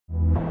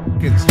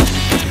seconds.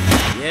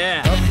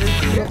 Yeah.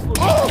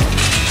 Oh!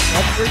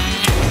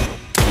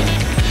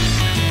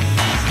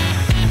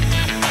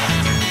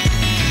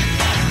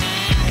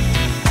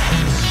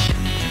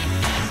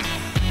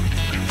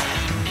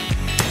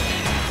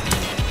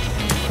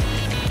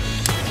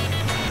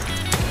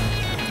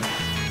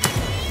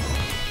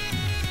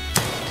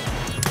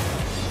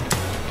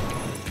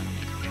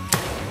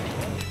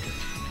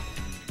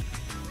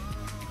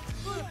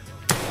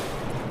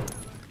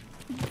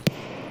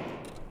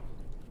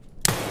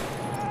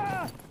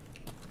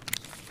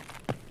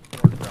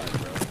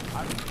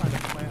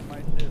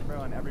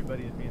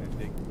 Everybody's being a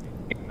dick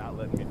and not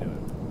letting me do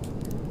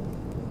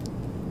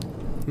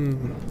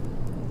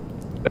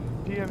it.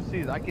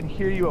 PMCs, I can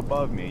hear you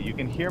above me. You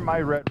can hear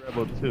my Red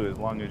Rebel too, as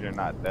long as you're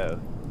not deaf.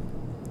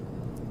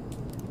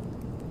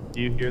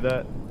 Do you hear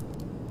that?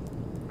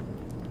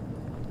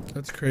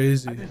 That's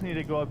crazy. I just need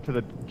to go up to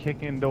the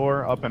kick-in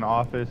door up in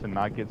office and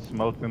not get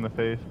smoked in the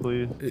face,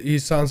 please. He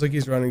sounds like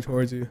he's running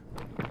towards you.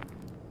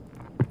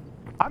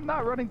 I'm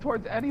not running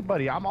towards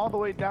anybody. I'm all the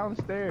way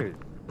downstairs.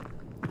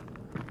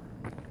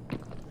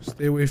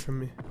 Stay away from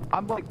me.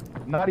 I'm like,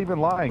 not even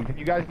lying. Can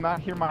you guys not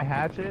hear my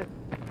hatchet?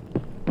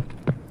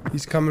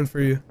 He's coming for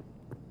you.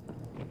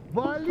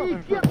 I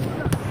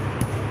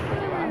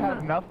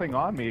have nothing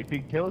on me. If he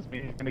kills me,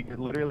 he's gonna get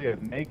literally a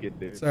naked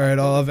dude. It's alright,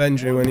 I'll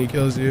avenge you when he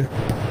kills you.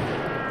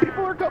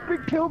 People are coming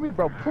to kill me,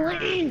 bro.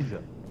 Please!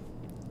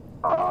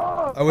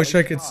 Oh, I wish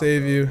I could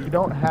save you. You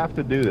don't have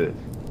to do this.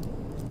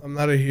 I'm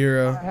not a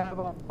hero. I have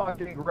a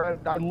fucking red...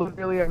 I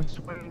literally am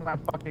swinging my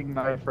fucking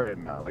knife right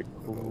now. Like,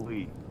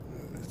 please.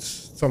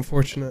 It's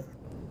unfortunate.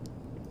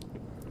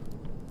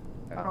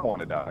 I don't want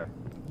to die.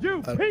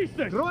 You piece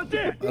of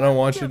shit! I don't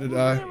want you to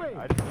die.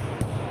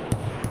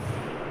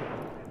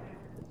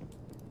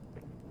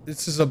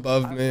 This is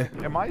above me.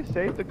 Am I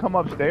safe to come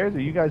upstairs, or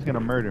are you guys gonna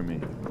murder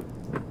me?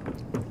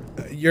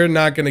 You're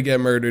not gonna get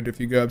murdered if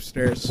you go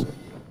upstairs.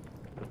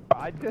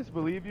 I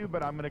disbelieve you,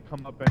 but I'm gonna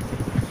come up and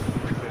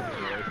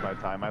waste my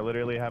time. I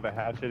literally have a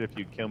hatchet. If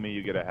you kill me,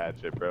 you get a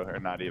hatchet, bro. Or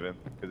not even,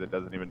 because it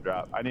doesn't even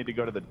drop. I need to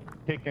go to the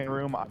kick-in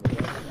room.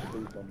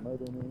 Please don't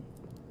murder me.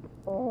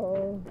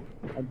 Oh,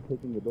 I'm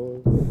taking the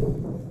door.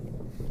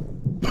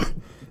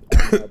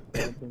 I'm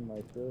planting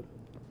my shit.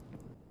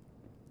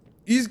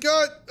 He's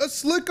got a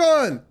slick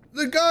on.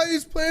 The guy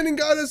he's planning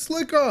got a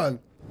slick on.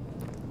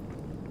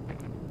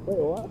 Wait,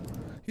 what?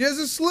 He has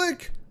a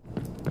slick.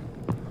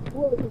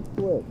 What is a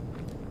slick?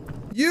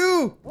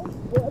 You. Oh,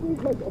 well, I mean,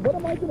 like, what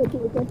am I gonna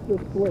do against this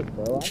slick,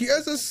 bro? He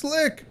has a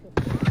slick.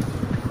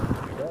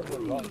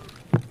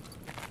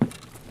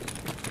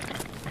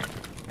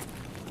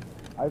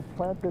 I've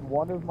planted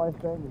one of my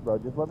things, bro.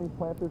 Just let me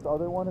plant this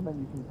other one, and then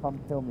you can come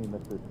kill me,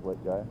 Mr.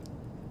 Slick Guy.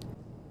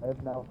 I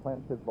have now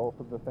planted both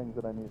of the things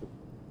that I needed.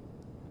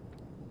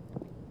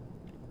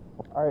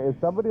 Alright, if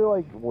somebody,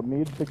 like,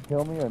 needs to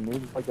kill me or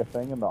needs, like, a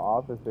thing in the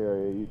office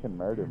area, you can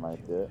murder my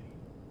shit.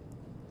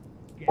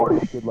 Or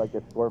you could, like,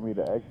 escort me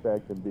to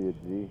extract and be a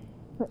G.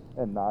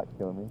 And not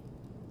kill me.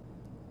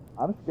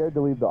 I'm scared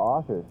to leave the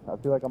office. I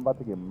feel like I'm about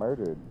to get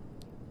murdered.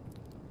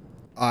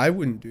 I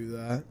wouldn't do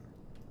that.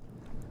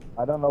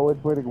 I don't know which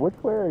way to... Which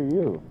way are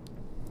you?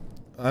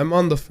 I'm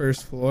on the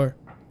first floor.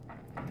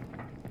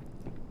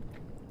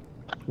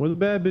 Where the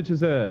bad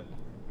bitches at?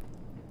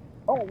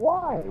 Oh,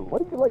 why?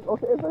 What are you like?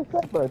 Okay, as I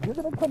said, bro, if you're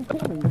gonna come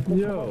kill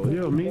me...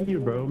 Yo, me and you,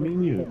 bro. Me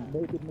and you.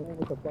 Naked man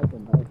with a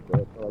fucking knife,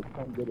 bro. So, like,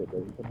 come get it, bro.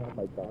 You can have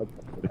my dog.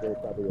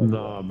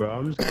 Nah, bro.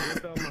 I'm just gonna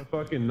whip out my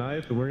fucking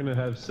knife and we're gonna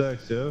have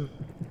sex, yo.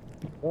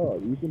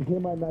 Oh, you can hear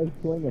my knife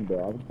swinging,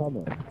 bro. I'm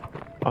coming.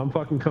 I'm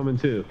fucking coming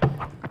too.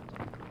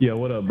 Yeah,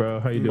 what up,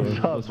 bro? How you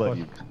doing? What's up,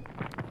 buddy?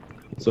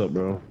 What's up,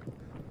 bro?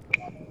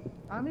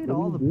 I need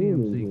all the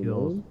PMC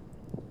kills.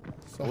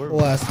 So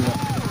last night.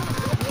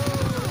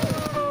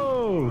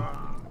 Oh!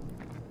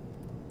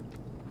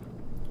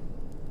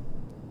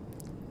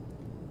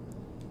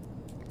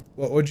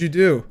 What would you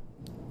do?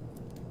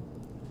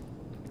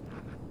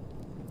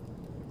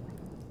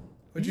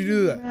 What'd you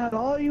do that? Add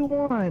all you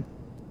want.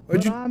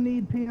 What'd But you? I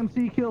need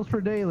PMC kills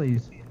for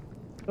dailies.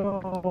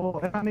 So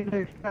and I need to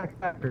extract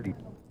factory.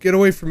 Get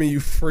away from me,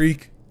 you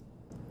freak!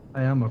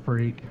 I am a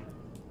freak.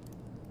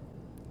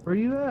 Where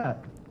you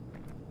at?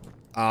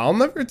 I'll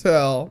never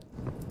tell.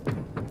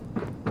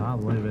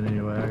 I'm leaving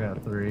anyway. I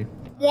got 3.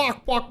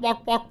 Walk, walk,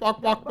 walk, walk,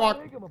 walk, walk, walk.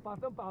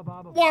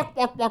 Walk, walk,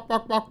 walk,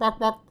 walk, walk, walk,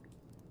 walk.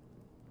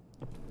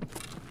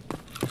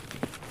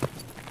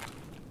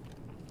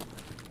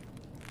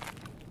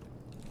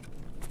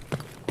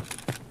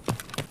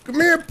 Come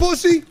here,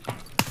 pussy!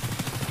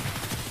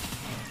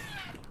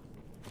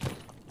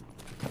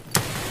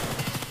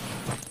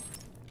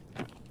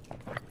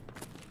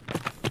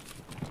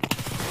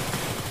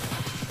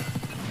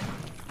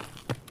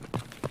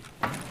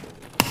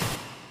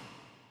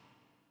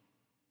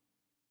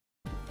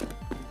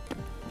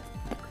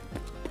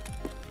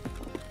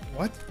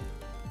 What?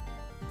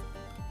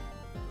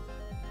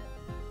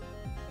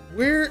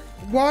 Where?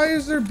 Why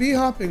is there bee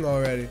hopping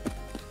already?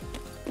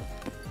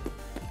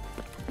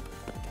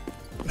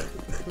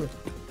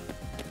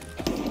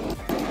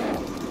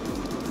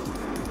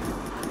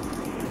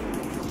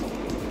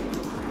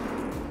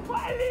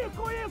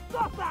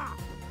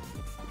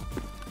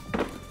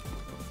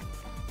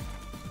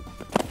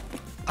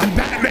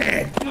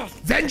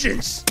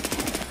 vengeance.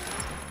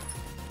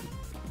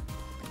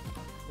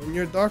 When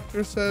your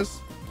doctor says,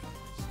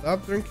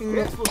 stop drinking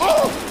milk.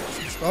 Oh!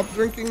 Stop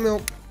drinking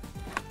milk.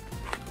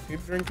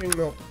 Keep drinking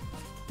milk.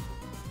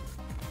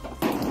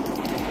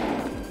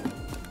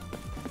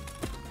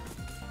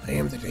 I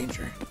am the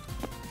danger.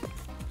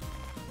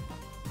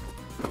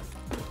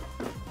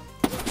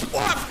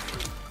 What?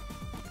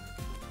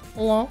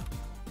 Hello?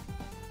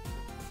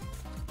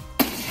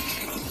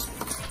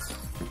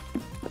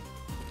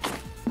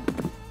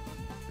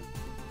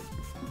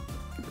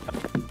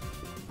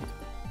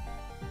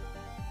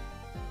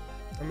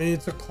 I mean,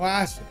 it's a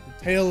classic.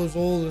 The tale as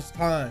old as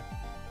time.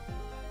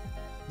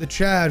 The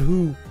Chad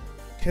who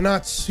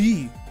cannot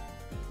see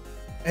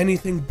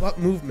anything but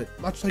movement,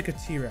 much like a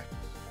T-Rex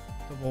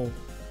of old.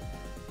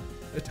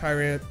 A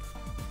tyrant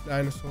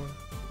dinosaur.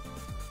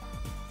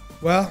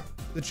 Well,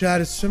 the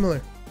Chad is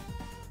similar.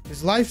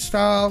 His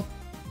lifestyle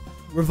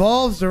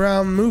revolves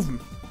around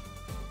movement.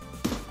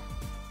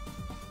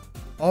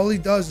 All he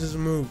does is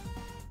move.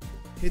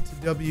 Hit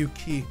the W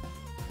key.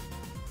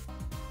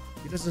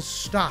 He doesn't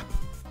stop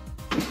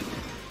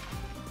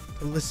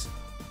to listen.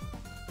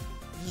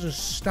 He doesn't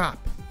stop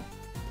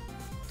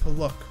to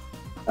look.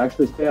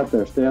 Actually, stay up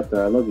there. Stay up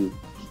there. I love you.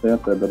 Stay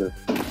up there, brother.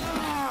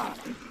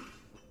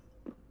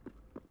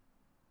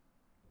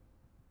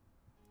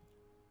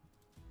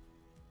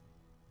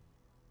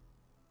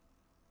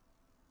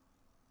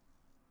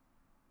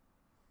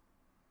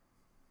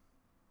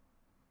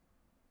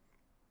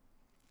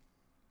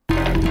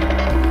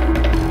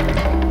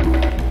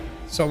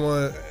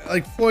 Someone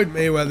like Floyd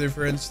Mayweather,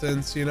 for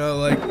instance, you know,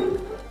 like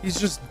he's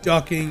just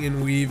ducking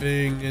and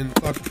weaving and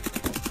fuck.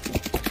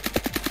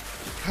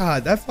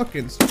 God, that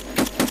fucking.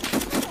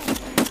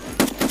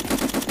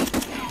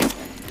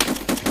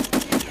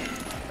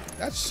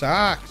 That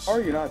sucks. How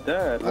are you not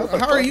dead?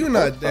 How are you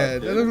not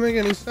dead? That doesn't make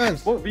any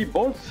sense. Well, we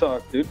both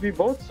suck, dude. We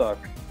both suck.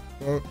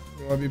 Well,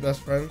 you wanna be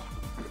best friends?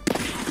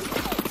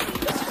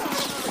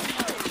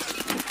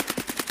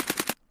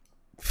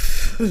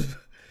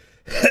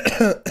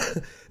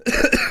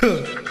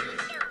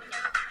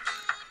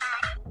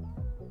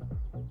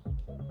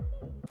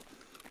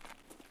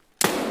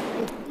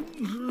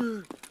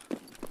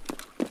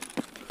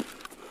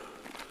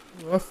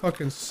 Well, that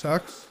fucking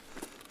sucks.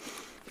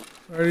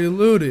 Already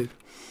looted.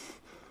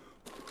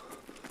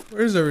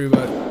 Where's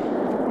everybody?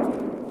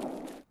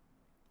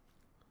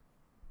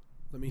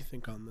 Let me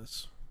think on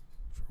this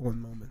for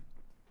one moment.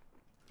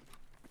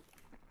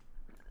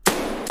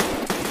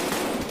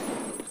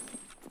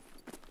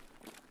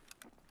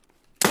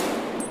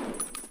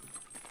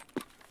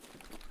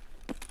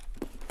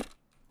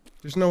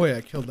 There's no way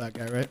I killed that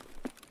guy, right?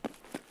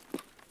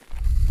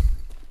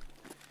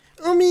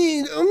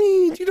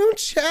 Omid, you don't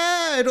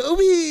chat.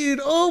 Omid,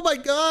 oh my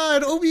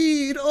god,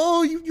 Omid,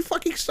 oh, you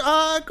fucking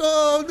suck.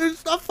 Oh,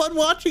 it's not fun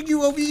watching you,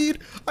 Omid.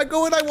 I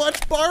go and I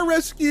watch Bar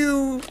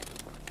Rescue.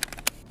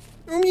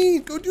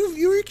 Omid, go do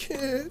viewer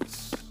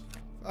kits.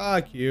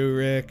 Fuck you,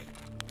 Rick.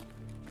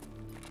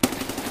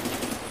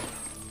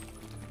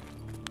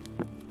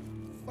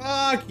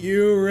 Fuck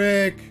you,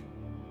 Rick.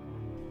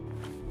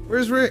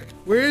 Where's Rick?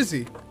 Where is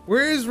he?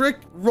 Where is Rick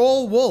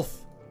Roll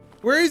Wolf?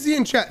 Where is he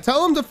in chat?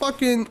 Tell him to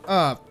fucking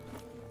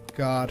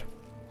God.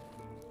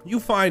 You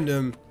find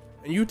him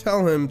and you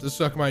tell him to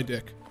suck my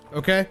dick.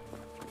 Okay?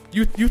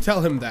 You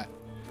tell him that.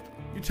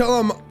 You tell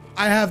him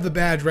I have the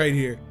badge right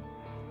here.